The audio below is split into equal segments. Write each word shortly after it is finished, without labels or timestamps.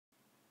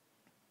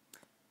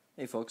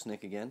Hey folks,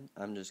 Nick again.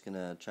 I'm just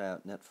gonna try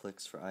out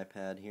Netflix for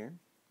iPad here.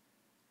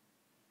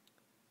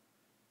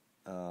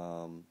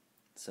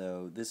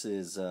 So this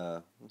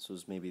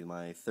was maybe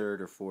my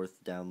third or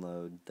fourth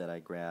download that I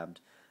grabbed.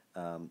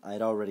 I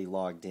had already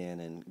logged in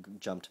and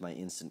jumped to my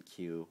instant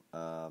queue.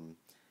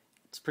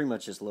 It's pretty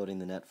much just loading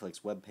the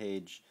Netflix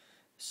webpage,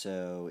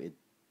 so it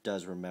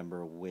does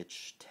remember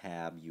which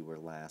tab you were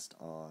last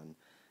on.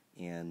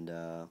 And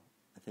I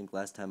think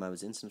last time I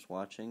was instance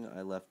watching,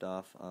 I left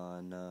off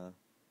on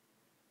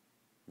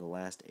The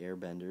Last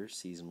Airbender,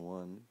 Season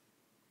 1.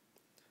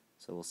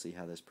 So we'll see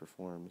how this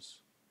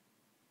performs.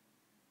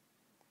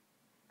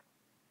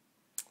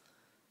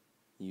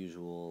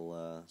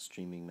 Usual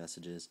streaming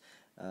messages.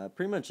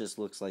 Pretty much just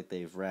looks like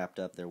they've wrapped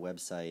up their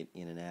website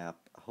in an app.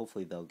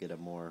 Hopefully they'll get a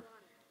more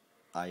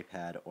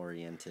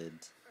iPad-oriented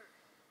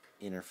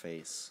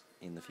interface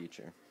in the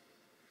future.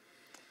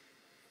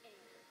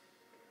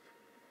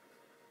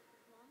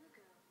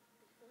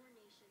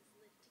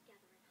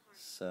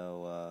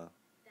 So,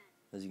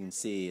 as you can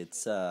see,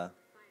 it's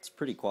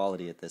pretty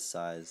quality at this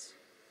size.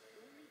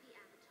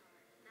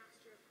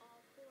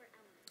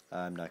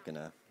 I'm not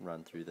gonna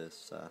run through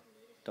this.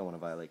 Don't want to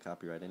violate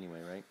copyright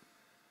anyway, right?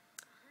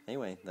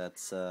 Anyway,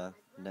 that's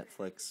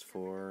Netflix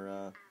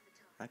for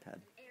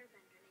iPad.